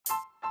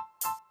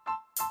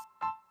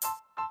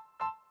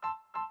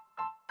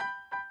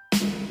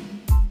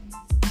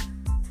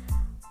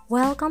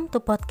Welcome to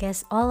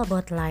podcast All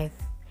About Life.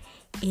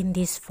 In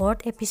this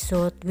fourth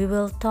episode, we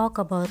will talk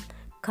about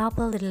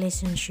couple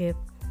relationship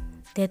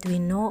that we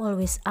know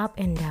always up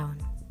and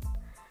down.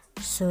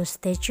 So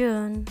stay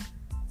tuned.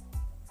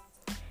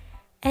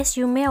 As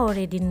you may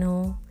already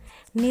know,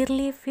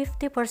 nearly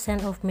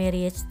 50% of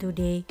marriages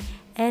today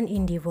end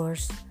in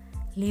divorce,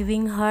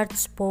 leaving hurt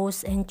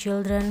spouse and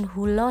children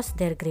who lost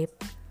their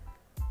grip.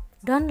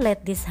 Don't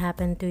let this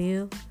happen to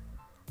you.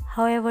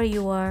 However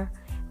you are,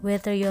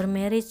 whether your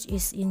marriage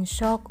is in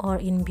shock or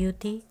in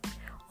beauty,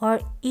 or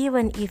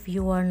even if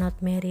you are not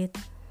married,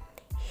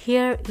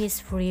 here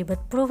is free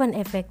but proven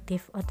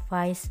effective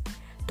advice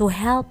to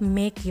help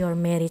make your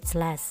marriage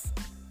last.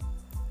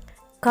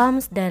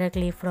 Comes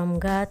directly from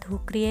God who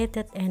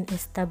created and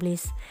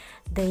established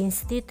the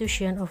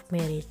institution of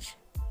marriage.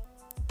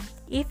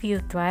 If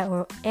you try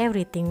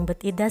everything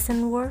but it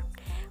doesn't work,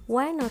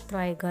 why not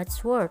try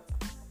God's word?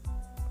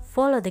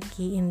 Follow the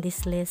key in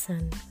this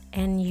lesson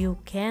and you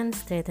can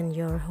strengthen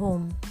your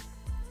home.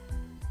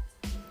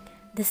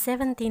 The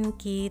 17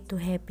 Key to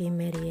Happy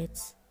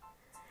Marriage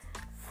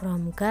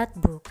from God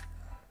Book.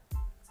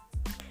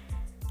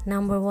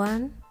 Number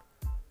 1.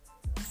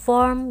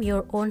 Form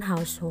your own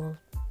household.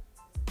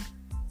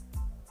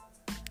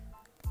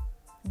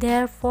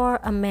 Therefore,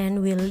 a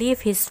man will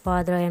leave his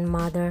father and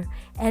mother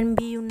and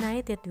be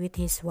united with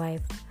his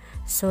wife,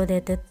 so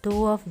that the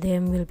two of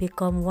them will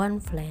become one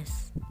flesh.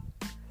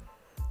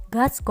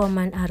 God's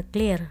commands are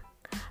clear.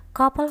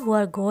 Couples who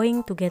are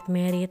going to get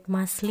married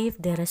must leave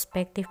their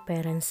respective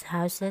parents'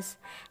 houses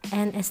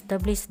and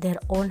establish their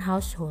own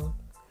household.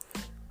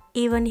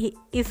 Even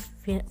if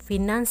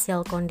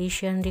financial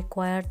conditions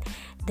required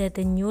that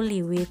the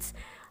newlyweds'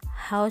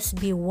 house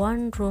be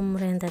one-room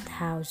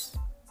rented house.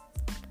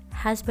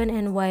 Husband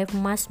and wife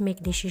must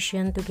make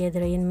decisions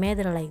together in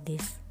matter like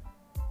this.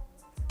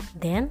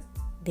 Then,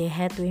 they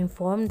had to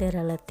inform their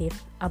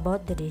relative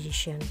about the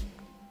decision.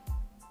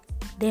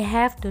 They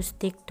have to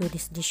stick to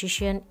this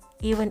decision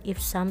even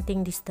if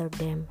something disturbs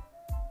them.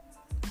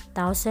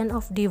 Thousands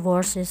of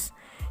divorces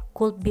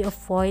could be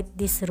avoided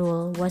if this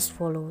rule was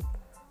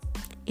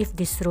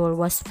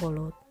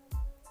followed.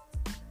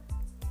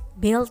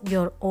 Build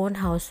your own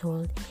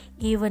household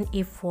even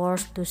if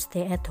forced to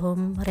stay at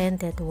home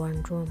rented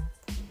one room.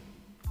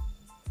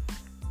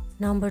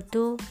 Number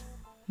 2.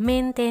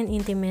 Maintain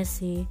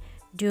intimacy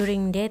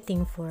during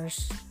dating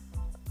first.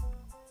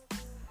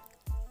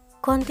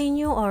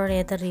 Continue or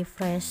rather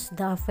refresh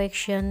the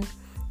affection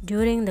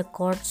during the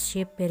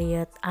courtship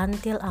period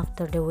until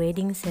after the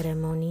wedding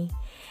ceremony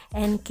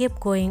and keep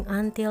going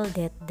until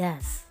that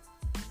does.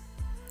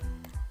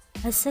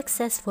 A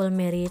successful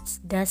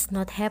marriage does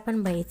not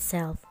happen by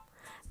itself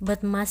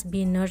but must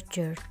be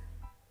nurtured.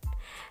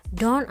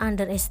 Don't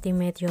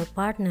underestimate your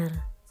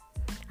partner.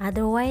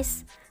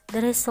 Otherwise,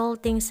 the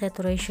resulting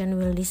saturation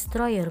will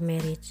destroy your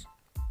marriage.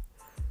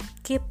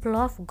 Keep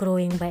love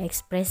growing by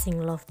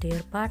expressing love to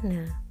your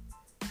partner.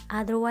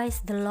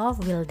 Otherwise, the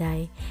love will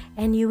die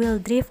and you will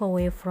drift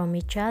away from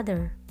each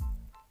other.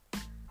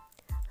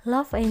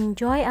 Love and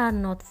joy are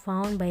not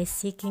found by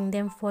seeking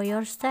them for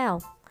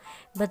yourself,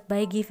 but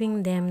by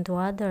giving them to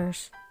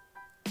others.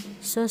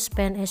 So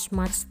spend as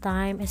much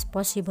time as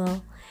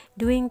possible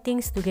doing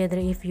things together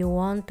if you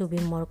want to be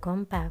more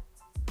compact.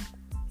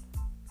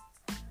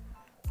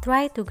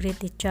 Try to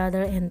greet each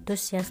other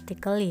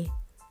enthusiastically.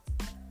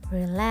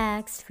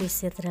 Relax,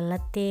 visit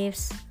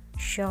relatives,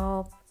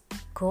 shop,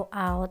 go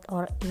out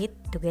or eat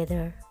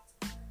together.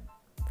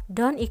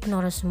 Don't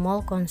ignore a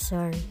small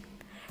concern,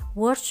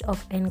 words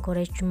of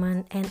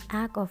encouragement and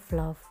act of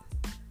love.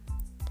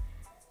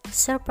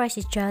 Surprise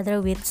each other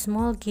with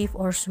small gift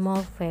or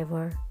small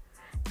favor.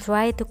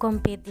 Try to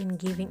compete in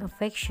giving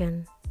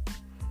affection.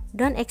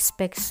 Don't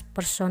expect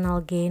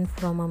personal gain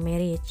from a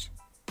marriage.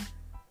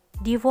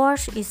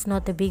 Divorce is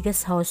not the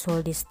biggest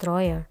household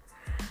destroyer,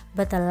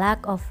 but a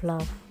lack of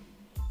love.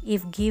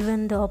 If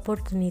given the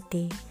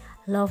opportunity,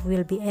 love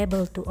will be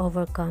able to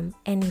overcome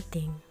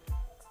anything.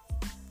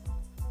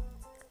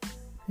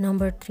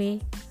 Number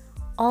 3.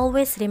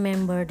 Always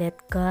remember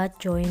that God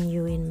joined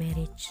you in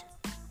marriage.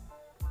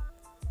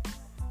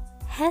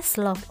 Has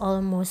love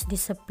almost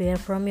disappeared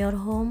from your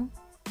home?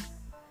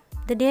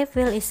 The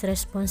devil is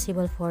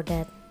responsible for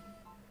that.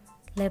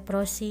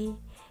 Leprosy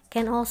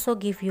can also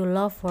give you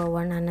love for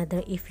one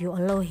another if you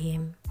allow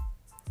him.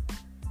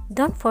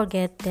 Don't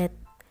forget that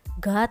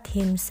God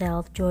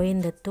himself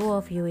joined the two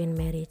of you in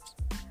marriage.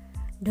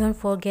 Don't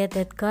forget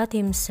that God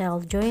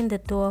himself joined the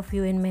two of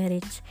you in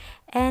marriage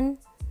and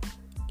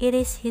it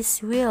is his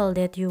will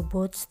that you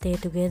both stay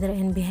together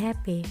and be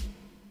happy.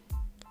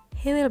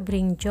 He will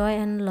bring joy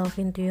and love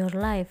into your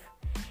life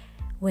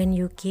when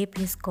you keep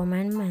his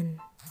commandment.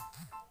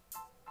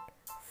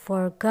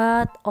 For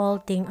God, all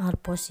things are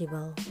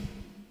possible.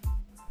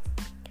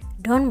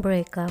 Don't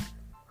break up.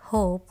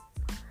 Hope,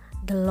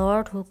 the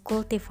Lord who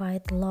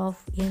cultivated love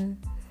in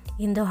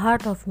the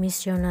heart of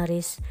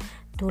missionaries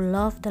to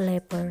love the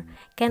leper,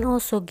 can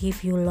also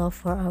give you love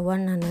for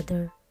one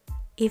another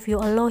if you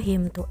allow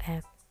him to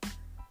act.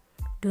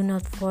 Do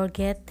not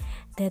forget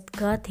that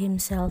God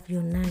himself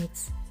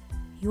unites.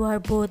 You are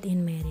both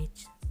in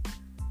marriage.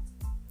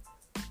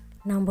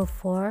 Number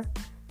 4,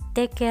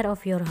 take care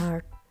of your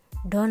heart.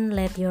 Don't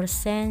let your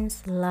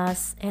sense,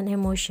 lust, and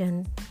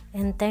emotion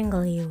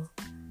entangle you.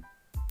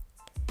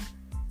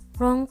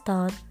 Wrong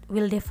thought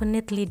will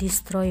definitely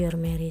destroy your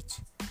marriage.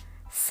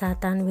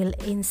 Satan will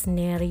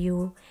ensnare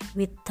you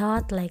with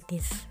thoughts like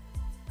this.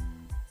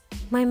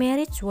 My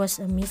marriage was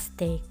a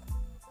mistake.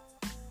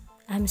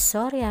 I'm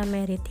sorry I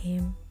married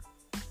him.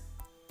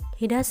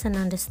 He doesn't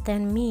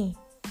understand me.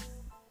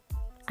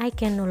 I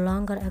can no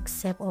longer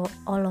accept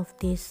all of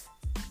this.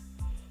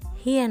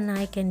 He and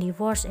I can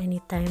divorce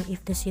anytime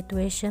if the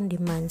situation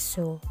demands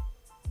so.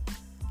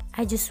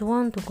 I just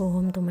want to go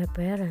home to my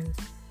parents.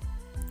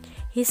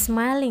 He's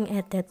smiling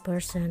at that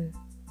person.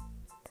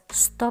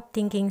 Stop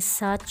thinking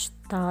such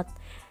thoughts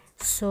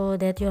so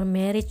that your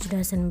marriage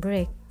doesn't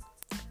break,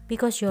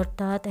 because your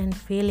thoughts and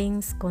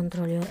feelings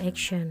control your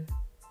action.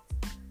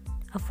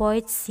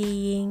 Avoid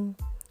seeing,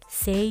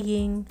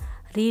 saying,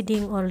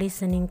 reading, or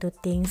listening to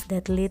things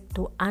that lead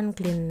to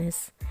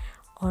uncleanness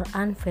or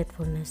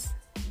unfaithfulness.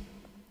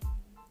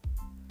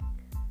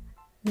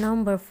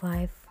 Number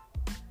 5,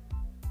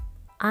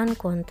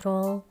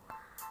 uncontrolled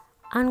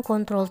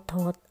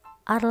thoughts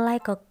are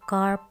like a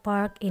car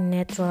parked in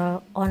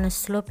neutral on a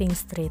sloping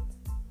street.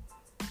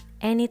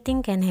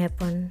 Anything can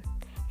happen,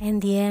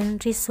 and the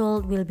end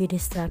result will be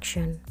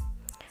destruction.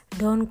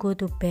 Don't go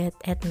to bed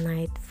at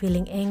night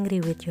feeling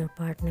angry with your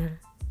partner.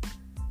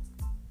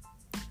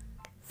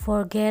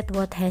 Forget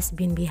what has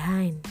been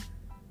behind.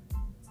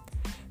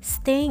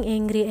 Staying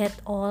angry at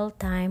all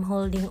time,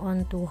 holding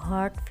on to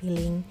hard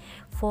feeling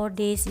for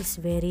days is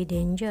very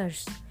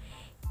dangerous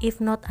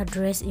if not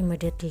addressed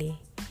immediately.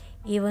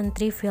 Even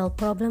trivial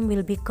problem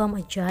will become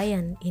a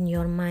giant in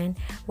your mind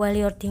while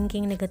your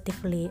thinking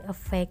negatively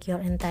affect your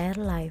entire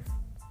life.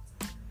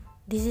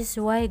 This is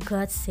why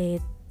God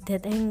said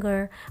that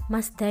anger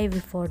must die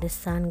before the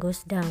sun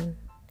goes down.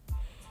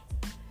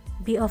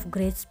 Be of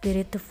great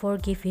spirit to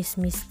forgive his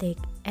mistake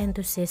and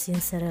to say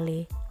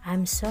sincerely,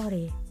 I'm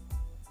sorry.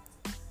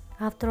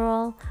 After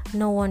all,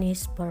 no one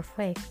is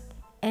perfect,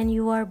 and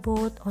you are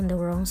both on the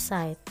wrong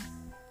side.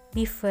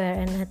 Be fair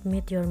and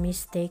admit your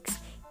mistakes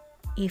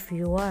if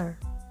you are.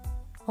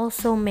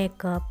 Also,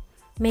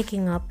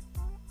 making up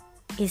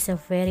is a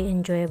very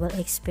enjoyable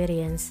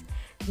experience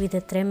with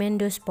a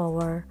tremendous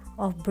power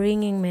of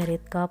bringing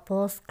married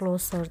couples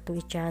closer to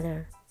each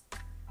other.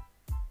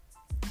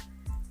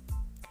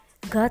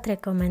 God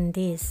recommends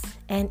this,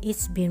 and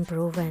it's been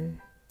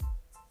proven.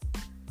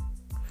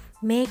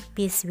 Make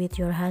peace with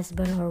your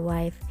husband or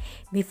wife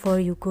before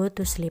you go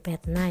to sleep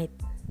at night.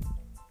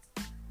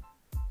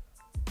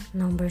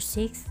 Number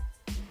 6,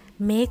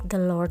 make the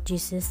Lord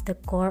Jesus the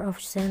core of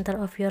center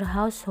of your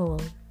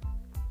household.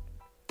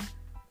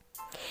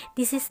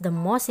 This is the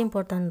most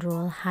important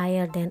rule,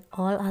 higher than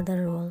all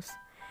other rules.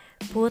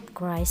 Put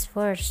Christ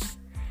first.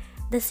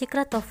 The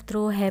secret of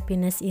true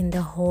happiness in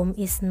the home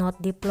is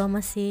not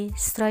diplomacy,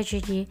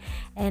 strategy,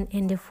 and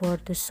endeavor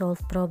to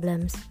solve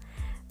problems,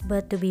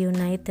 but to be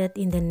united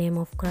in the name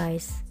of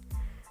Christ.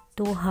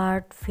 Two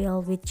hearts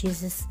filled with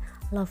Jesus'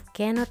 love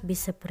cannot be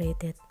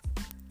separated.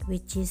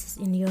 With Jesus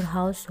in your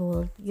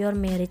household, your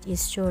marriage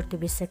is sure to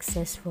be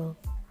successful.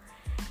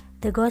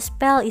 The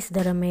gospel is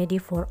the remedy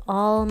for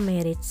all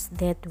marriages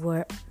that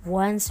were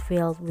once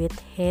filled with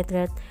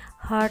hatred,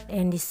 hurt,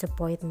 and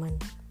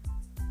disappointment.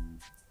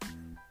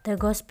 The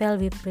gospel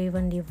will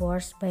prevent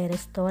divorce by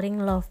restoring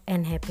love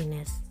and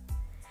happiness.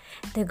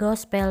 The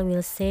gospel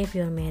will save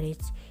your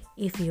marriage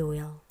if you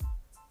will.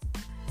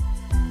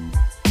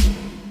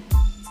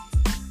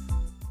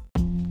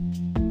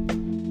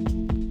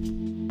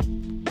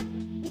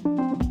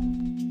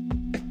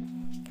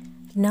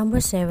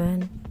 Number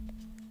 7,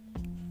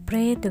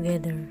 pray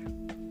together.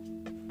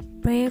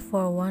 Pray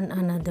for one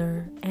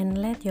another and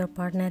let your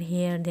partner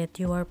hear that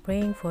you are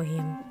praying for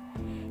him.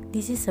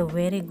 This is a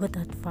very good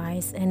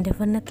advice and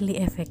definitely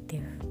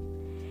effective.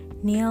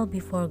 Kneel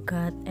before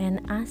God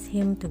and ask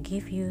him to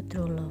give you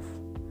true love,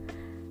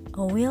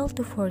 a will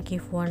to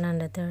forgive one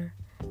another,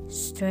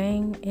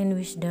 strength and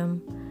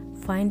wisdom,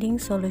 finding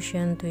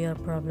solution to your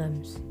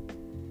problems.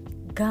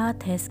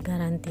 God has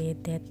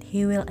guaranteed that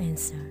he will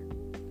answer.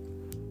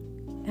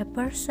 A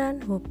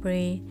person who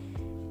prays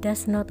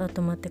does not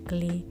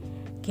automatically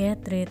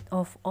get rid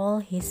of all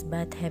his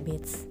bad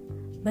habits,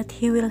 but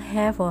he will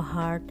have a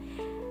heart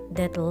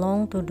that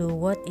longs to do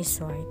what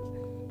is right.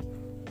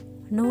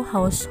 No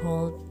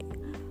household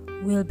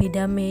will be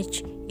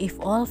damaged if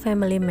all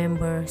family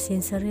members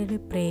sincerely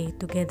pray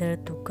together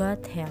to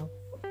God's help.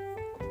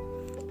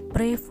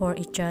 Pray for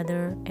each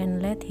other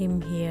and let him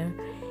hear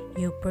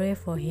you pray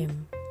for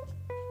him.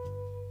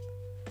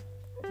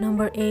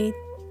 Number 8,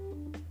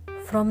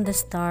 from the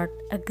start,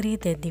 agree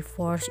that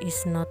divorce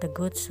is not a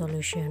good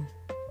solution.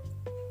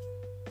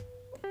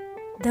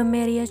 The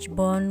marriage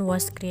bond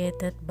was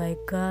created by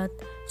God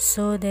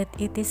so that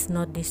it is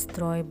not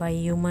destroyed by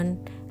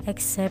human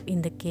except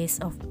in the case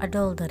of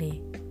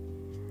adultery.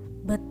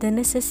 But the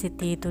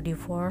necessity to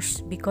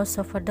divorce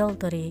because of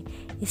adultery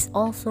is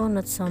also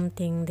not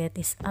something that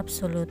is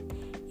absolute.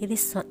 It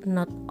is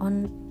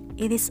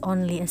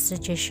only a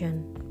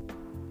suggestion.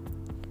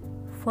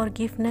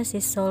 Forgiveness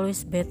is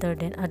always better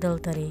than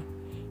adultery,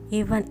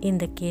 even in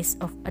the case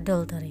of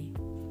adultery.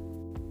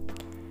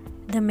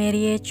 The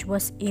marriage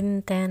was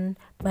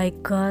intended by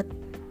God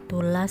to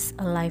last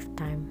a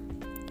lifetime.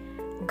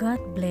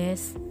 God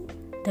blessed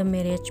the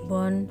marriage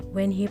bond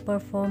when He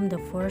performed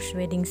the first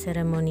wedding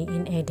ceremony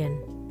in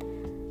Eden.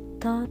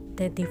 Thought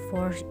that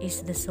divorce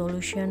is the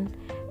solution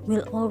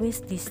will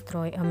always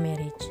destroy a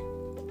marriage.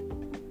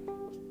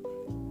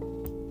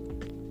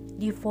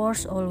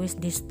 Divorce always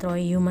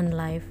destroys human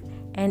life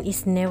and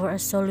is never a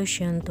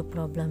solution to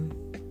problem.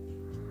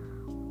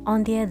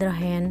 On the other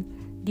hand,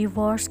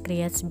 divorce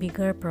creates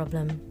bigger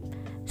problem,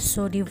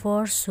 so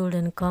divorce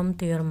shouldn't come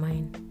to your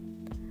mind.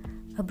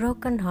 A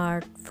broken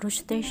heart,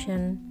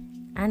 frustration,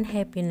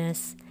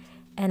 unhappiness,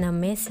 and a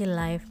messy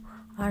life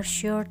are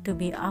sure to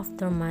be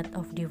aftermath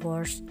of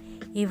divorce.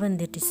 Even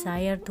the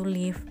desire to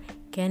live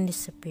can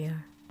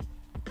disappear.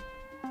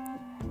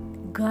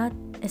 God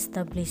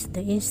established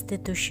the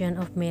institution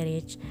of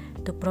marriage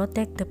to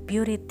protect the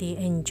purity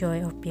and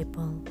joy of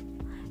people,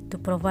 to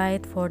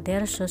provide for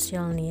their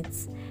social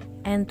needs,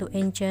 and to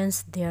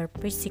enhance their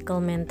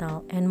physical,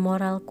 mental, and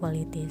moral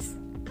qualities.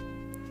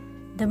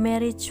 The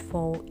marriage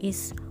vow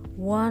is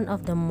one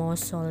of the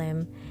most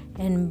solemn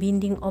and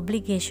binding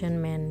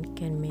obligation man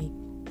can make.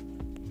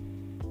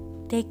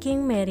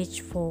 Taking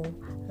marriage vow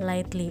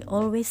lightly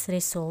always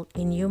results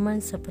in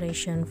human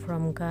separation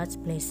from God's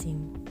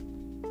blessing.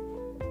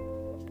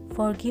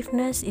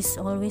 Forgiveness is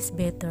always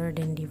better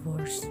than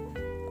divorce.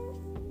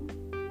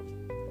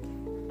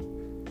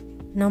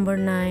 Number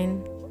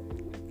 9.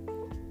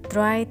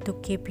 Try to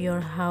keep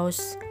your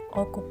house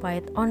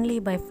occupied only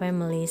by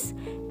families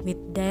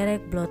with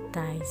direct blood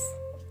ties.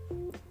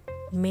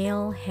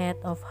 Male head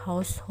of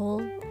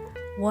household,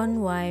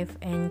 one wife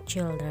and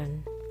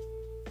children.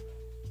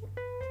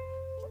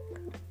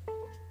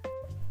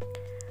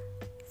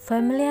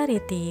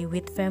 Familiarity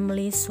with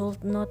family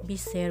should not be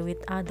shared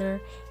with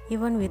others,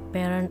 even with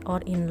parent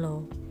or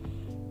in-law.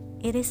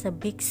 It is a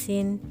big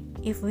sin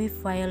if we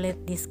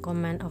violate this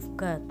command of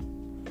God.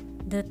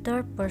 The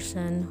third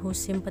person who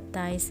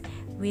sympathizes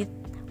with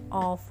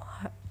or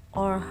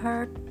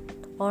hurt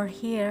or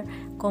hear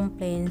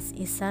complaints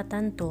is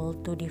Satan's tool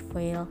to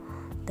defile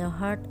the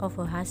heart of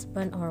a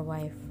husband or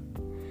wife.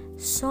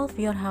 Solve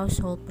your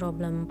household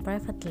problem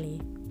privately.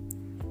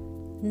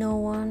 No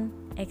one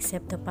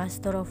except the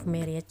pastor of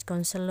marriage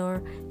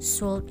counselor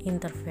should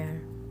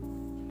interfere.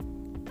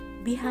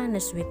 Be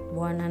honest with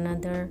one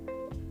another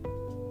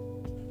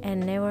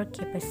and never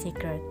keep a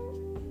secret.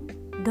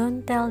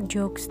 Don't tell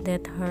jokes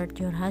that hurt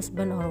your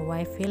husband or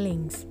wife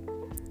feelings.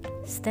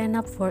 Stand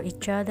up for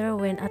each other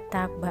when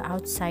attacked by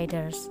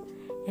outsiders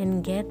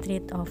and get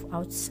rid of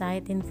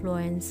outside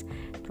influence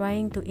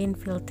trying to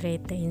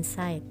infiltrate the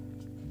inside.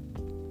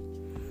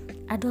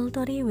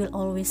 Adultery will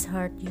always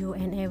hurt you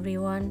and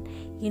everyone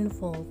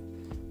involved,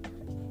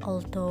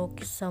 although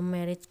some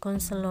marriage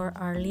counselors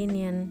are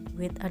lenient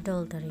with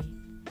adultery.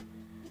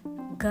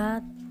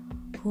 God,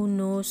 who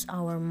knows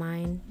our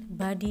mind,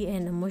 body,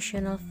 and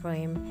emotional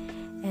frame,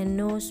 and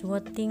knows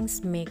what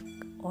things make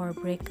or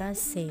break us,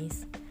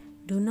 says,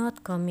 "Do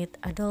not commit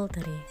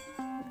adultery."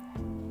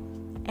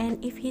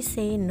 And if He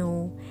say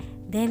no,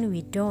 then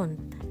we don't.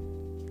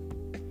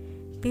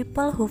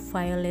 People who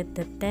violate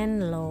the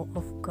 10th law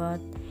of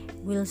God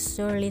will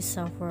surely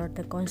suffer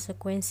the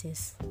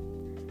consequences.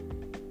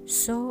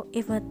 So,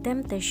 if a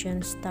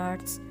temptation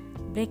starts,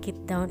 break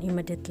it down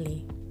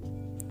immediately.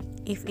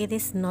 If it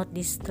is not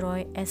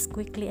destroyed as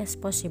quickly as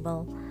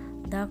possible,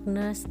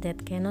 darkness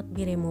that cannot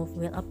be removed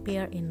will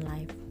appear in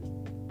life.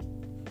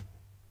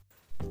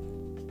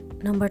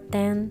 Number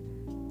 10.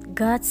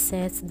 God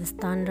sets the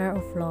standard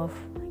of love.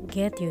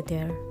 Get you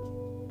there.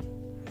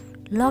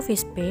 Love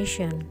is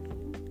patient.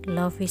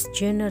 Love is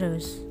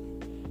generous.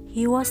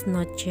 He was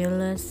not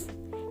jealous.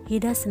 He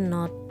does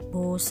not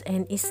boast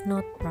and is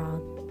not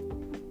proud.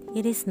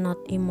 It is not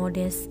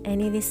immodest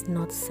and it is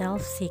not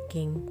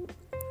self-seeking.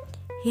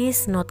 He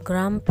is not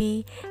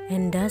grumpy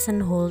and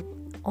doesn't hold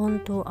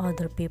on to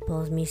other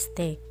people's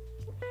mistakes.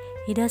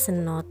 He does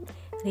not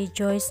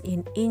rejoice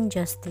in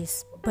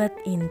injustice but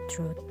in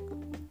truth.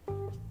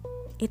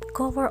 It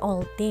covers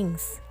all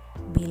things,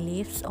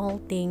 believes all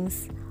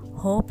things,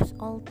 hopes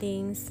all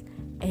things,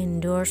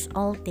 endures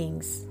all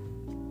things.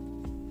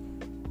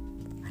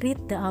 Read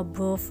the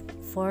above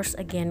verse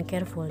again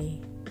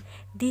carefully.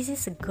 This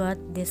is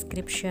God's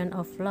description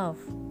of love.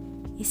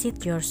 Is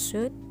it your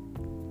suit?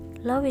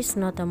 Love is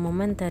not a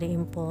momentary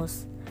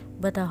impulse,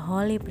 but a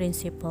holy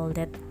principle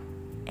that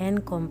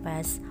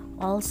encompasses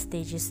all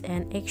stages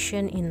and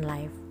action in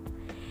life.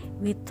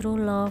 With true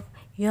love,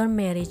 your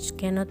marriage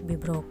cannot be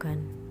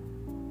broken.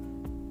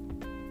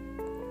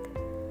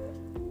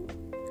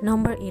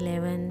 Number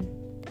 11.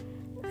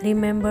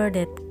 Remember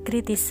that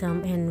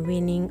criticism and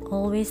winning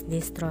always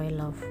destroy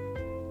love.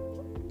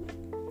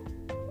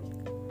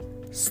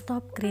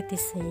 Stop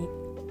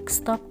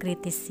Stop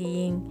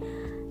criticizing,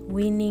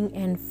 winning,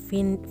 and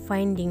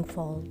finding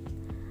fault.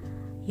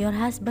 Your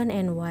husband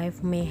and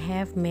wife may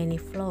have many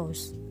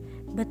flaws,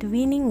 but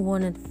winning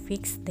won't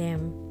fix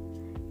them.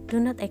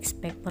 Do not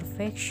expect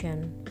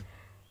perfection,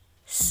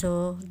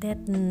 so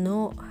that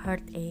no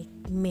heartache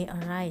may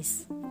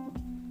arise.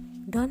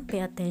 Don't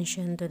pay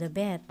attention to the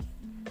bad,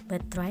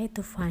 but try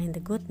to find the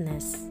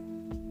goodness.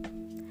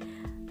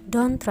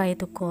 Don't try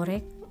to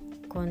correct,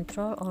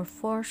 control, or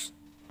force.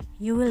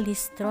 You will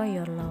destroy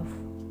your love.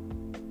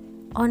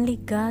 Only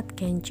God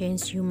can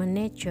change human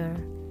nature.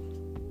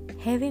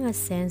 Having a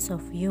sense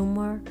of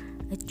humor,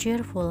 a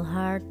cheerful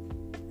heart,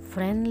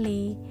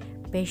 friendly,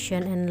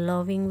 patient, and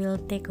loving will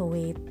take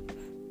away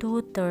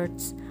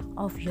 2/3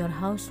 of your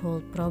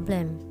household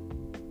problem.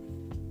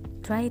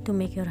 Try to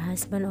make your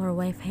husband or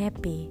wife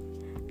happy,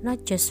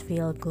 not just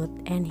feel good,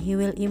 and he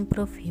will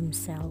improve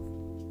himself.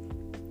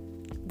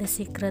 The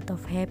secret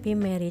of happy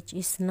marriage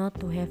is not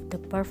to have the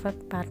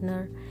perfect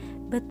partner,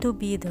 but to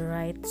be the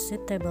right,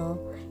 suitable,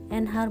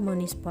 and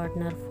harmonious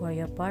partner for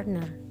your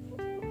partner.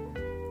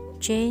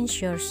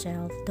 Change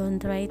yourself, don't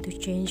try to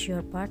change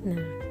your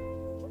partner.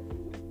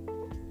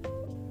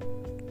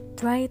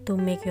 Try to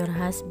make your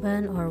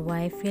husband or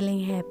wife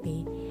feeling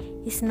happy.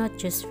 It's not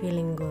just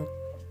feeling good.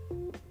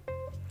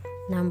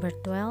 Number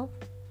 12.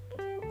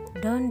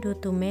 Don't do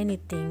too many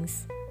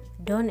things.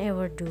 Don't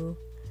ever do.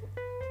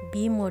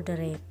 Be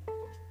moderate.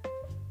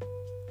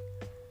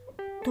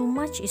 Too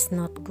much is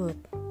not good.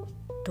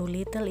 Too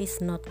little is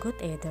not good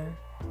either.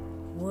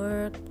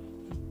 Work,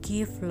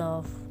 give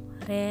love,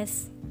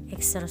 rest,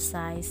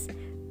 exercise,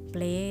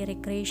 play,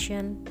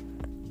 recreation,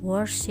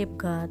 worship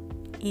God,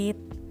 eat,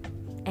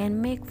 and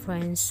make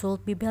friends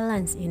should be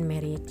balanced in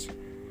marriage.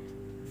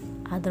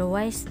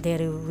 Otherwise,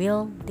 there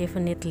will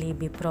definitely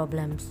be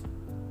problems.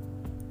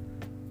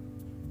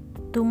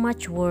 Too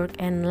much work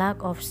and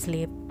lack of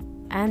sleep,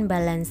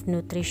 unbalanced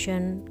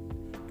nutrition,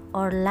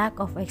 or lack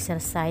of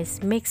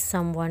exercise makes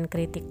someone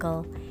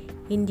critical,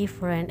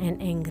 indifferent, and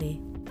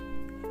angry.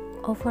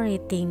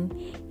 Overeating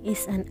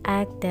is an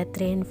act that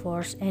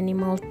reinforces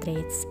animal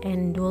traits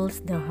and dulls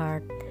the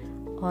heart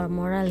or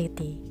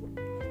morality.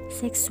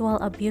 Sexual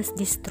abuse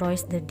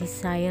destroys the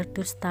desire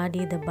to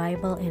study the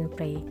Bible and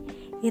pray.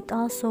 It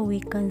also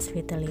weakens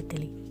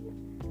fidelity.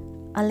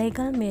 A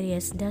legal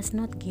marriage does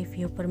not give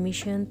you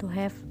permission to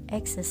have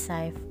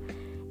excessive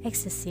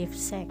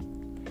sex.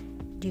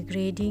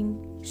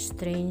 Degrading,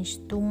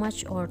 strange, too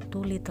much or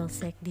too little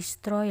sex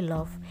destroy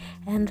love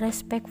and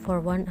respect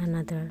for one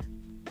another.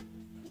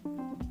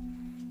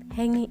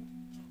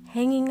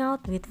 Hanging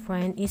out with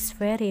friends is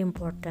very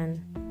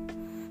important.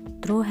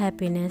 True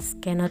happiness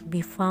cannot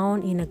be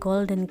found in a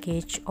golden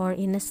cage or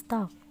in a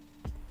stock.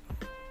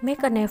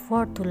 Make an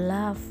effort to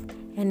laugh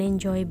and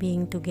enjoy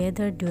being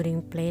together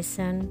during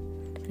pleasant,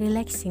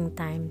 relaxing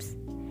times.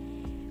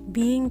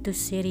 Being too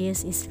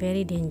serious is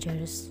very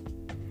dangerous.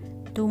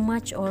 Too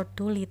much or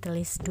too little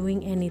is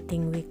doing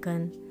anything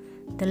weaken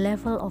the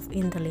level of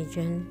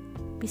intelligence,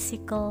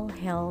 physical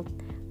health,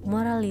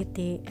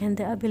 morality, and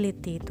the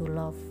ability to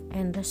love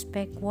and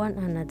respect one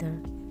another.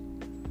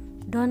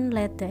 Don't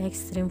let the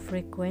extreme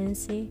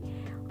frequency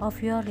of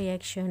your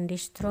reaction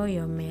destroy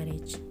your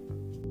marriage.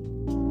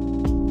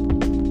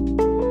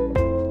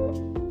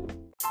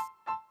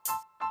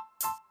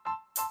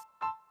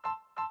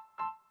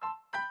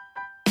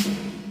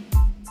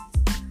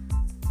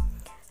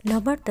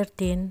 Number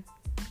 13.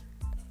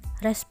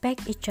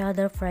 Respect each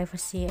other's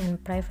privacy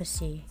and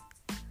privacy.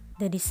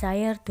 The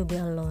desire to be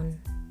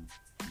alone.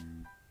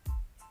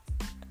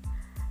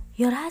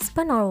 Your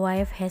husband or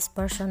wife has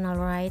personal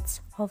rights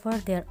over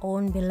their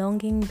own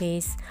belonging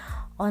based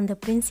on the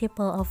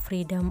principle of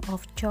freedom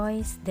of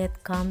choice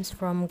that comes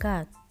from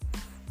God.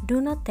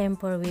 Do not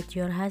tamper with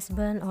your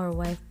husband or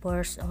wife's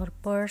purse,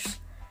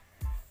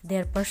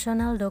 their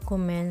personal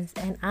documents,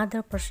 and other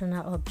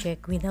personal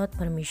objects without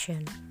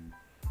permission.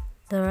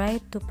 The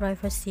right to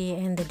privacy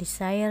and the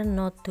desire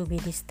not to be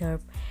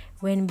disturbed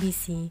when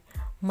busy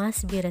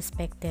must be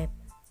respected.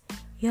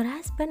 Your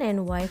husband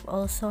and wife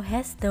also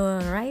has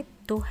the right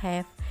to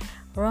have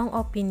wrong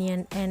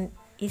opinion and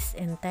is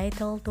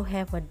entitled to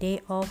have a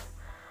day off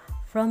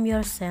from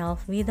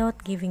yourself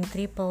without giving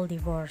triple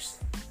divorce.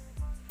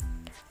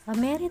 A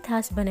married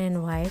husband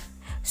and wife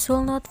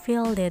should not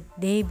feel that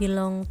they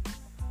belong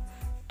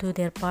to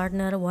their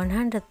partner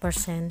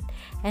 100%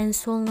 and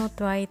should not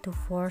try to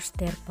force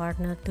their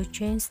partner to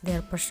change their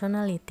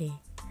personality.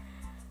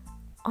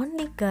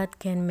 Only God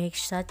can make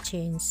such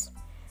change,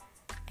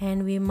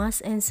 and we must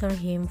answer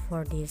Him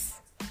for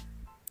this.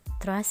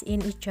 Trust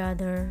in each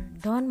other,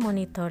 don't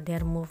monitor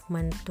their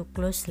movement too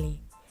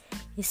closely.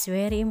 It's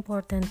very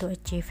important to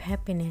achieve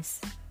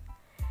happiness.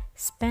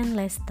 Spend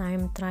less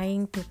time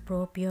trying to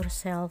prove your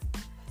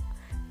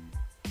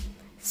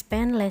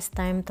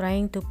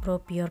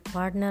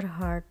partner's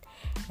heart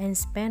and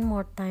spend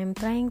more time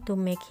trying to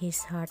make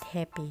his heart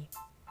happy.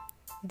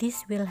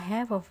 This will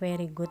have a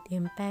very good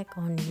impact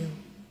on you.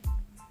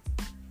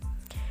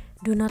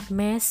 Do not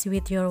mess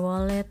with your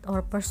wallet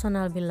or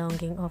personal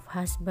belonging of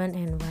husband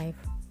and wife.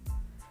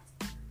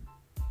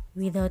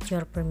 without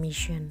your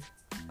permission.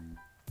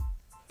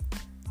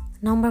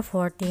 Number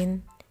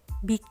 14.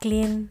 Be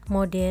clean,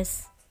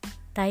 modest,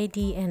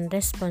 tidy, and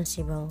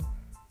responsible.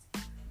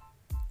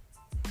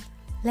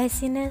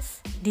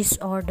 Laziness,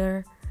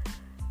 disorder,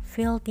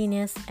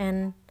 filthiness,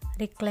 and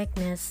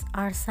recklessness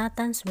are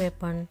Satan's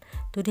weapon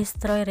to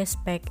destroy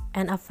respect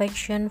and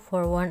affection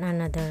for one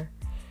another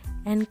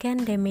and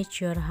can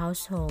damage your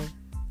household.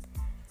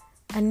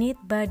 A neat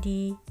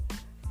body,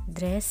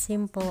 dress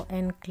simple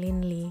and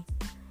cleanly,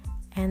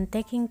 and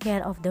taking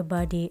care of the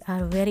body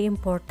are very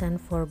important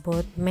for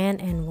both men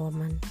and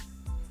women.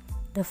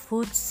 The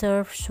food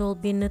served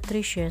should be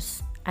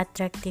nutritious,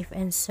 attractive,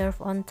 and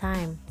served on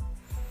time.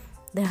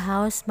 The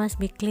house must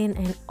be clean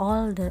and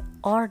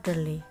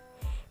orderly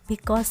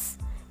because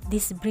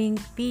this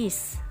brings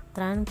peace,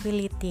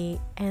 tranquility,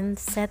 and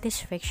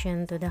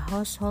satisfaction to the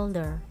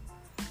householder.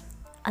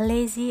 A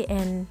lazy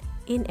and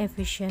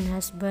inefficient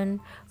husband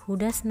who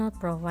does not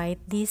provide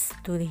this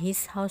to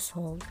his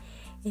household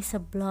is a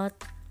blot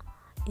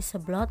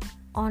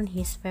on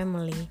his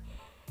family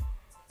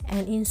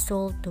and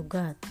insult to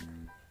God.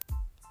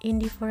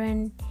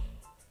 Indifferent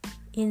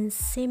in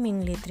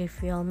seemingly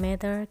trivial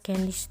matter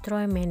can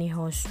destroy many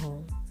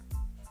households.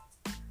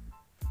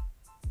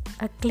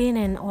 A clean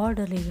and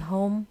orderly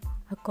home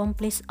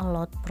accomplishes a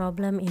lot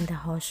problem in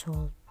the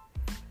household.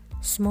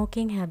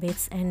 Smoking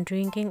habits and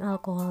drinking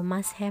alcohol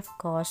must have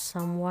caused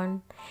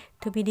someone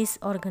to be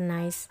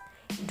disorganized,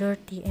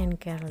 dirty, and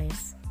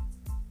careless.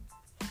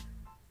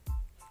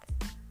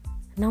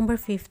 Number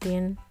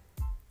 15.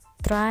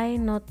 Try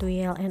not to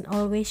yell and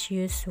always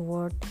use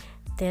words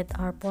that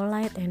are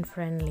polite and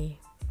friendly.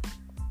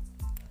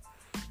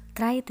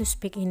 Try to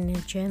speak in a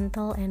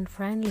gentle and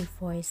friendly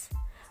voice.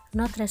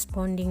 Not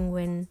responding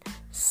when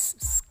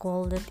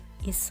scolded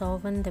is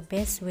often the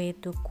best way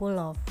to cool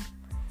off.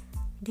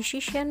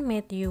 Decision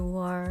made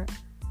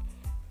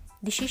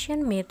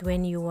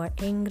when you are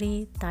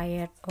angry,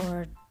 tired,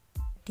 or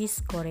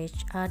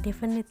discouraged are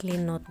definitely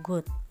not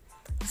good.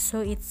 So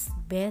it's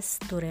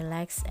best to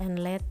relax and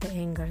let the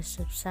anger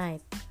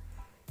subside.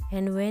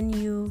 And when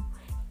you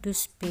do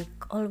speak,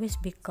 always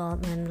be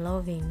calm and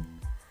loving.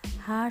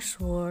 Harsh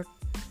words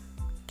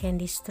can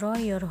destroy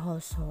your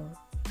household.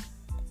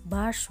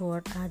 Harsh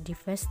words are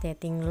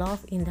devastating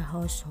love in the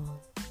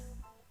household.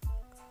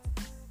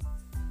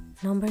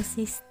 Number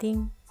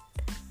 16.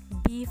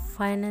 Be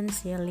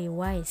financially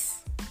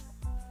wise.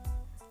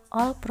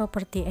 All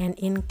property and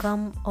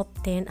income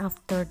obtained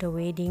after the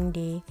wedding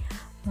day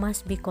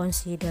must be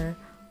considered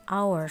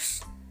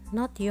ours,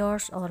 not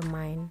yours or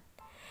mine.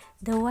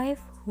 The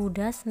wife who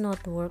does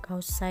not work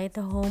outside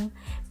the home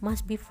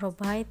must be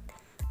provided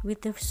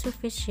with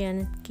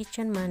sufficient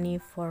kitchen money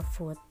for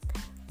food,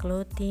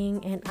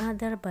 clothing, and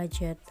other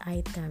budget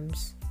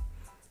items.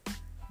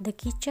 The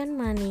kitchen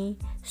money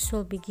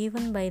should be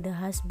given by the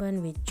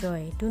husband with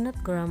joy. Do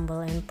not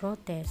grumble and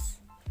protest.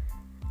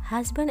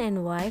 Husband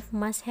and wife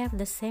must have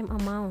the same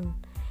amount,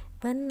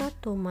 but not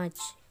too much,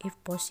 if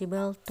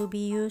possible, to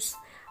be used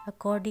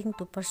according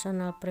to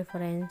personal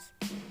preference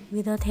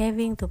without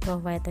having to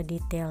provide a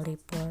detailed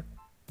report.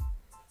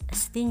 A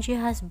stingy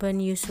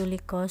husband usually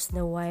causes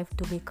the wife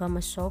to become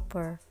a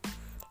shopper,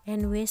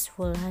 and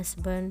wasteful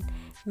husband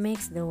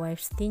makes the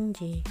wife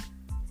stingy.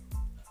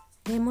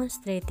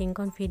 Demonstrating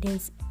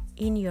confidence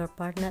in your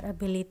partner's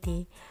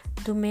ability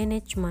to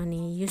manage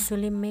money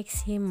usually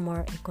makes him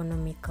more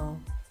economical.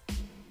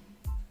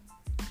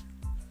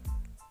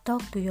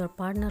 Talk to your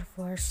partner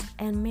first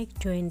and make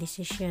joint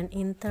decisions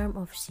in terms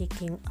of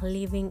seeking a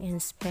living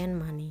and spend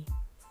money.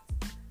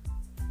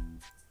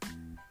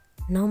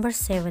 Number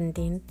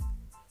 17.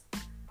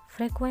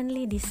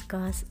 Frequently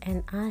discuss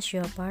and ask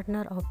your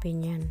partner's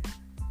opinion.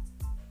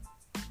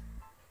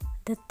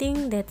 The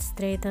thing that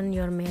strengthens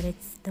your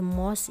marriage the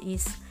most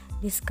is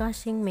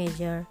discussing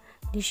major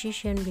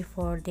decisions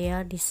before they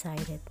are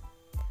decided.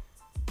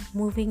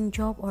 Moving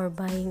job or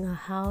buying a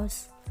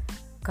house,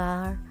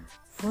 car,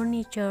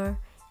 furniture,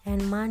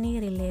 and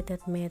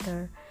money-related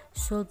matters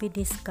should be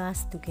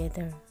discussed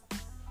together,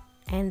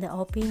 and the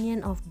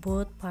opinion of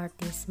both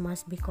parties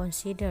must be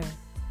considered.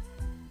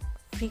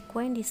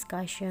 Frequent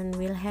discussion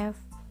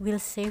will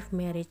save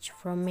marriage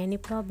from many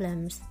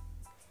problems.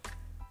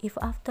 If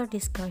after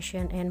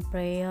discussion and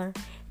prayer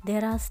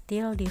there are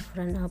still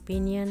different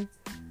opinions,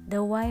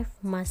 the wife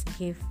must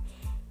give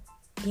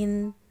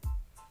in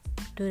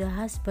to the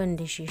husband's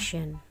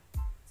decision.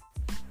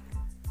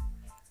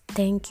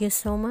 Thank you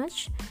so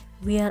much.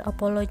 We are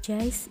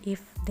apologize if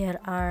there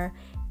are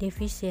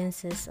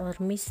deficiencies or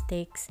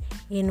mistakes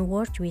in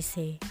words we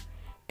say.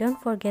 Don't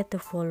forget to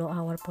follow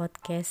our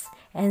podcast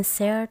and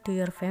share to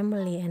your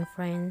family and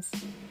friends.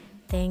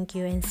 Thank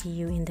you and see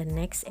you in the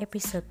next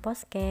episode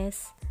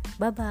podcast.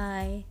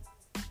 Bye-bye.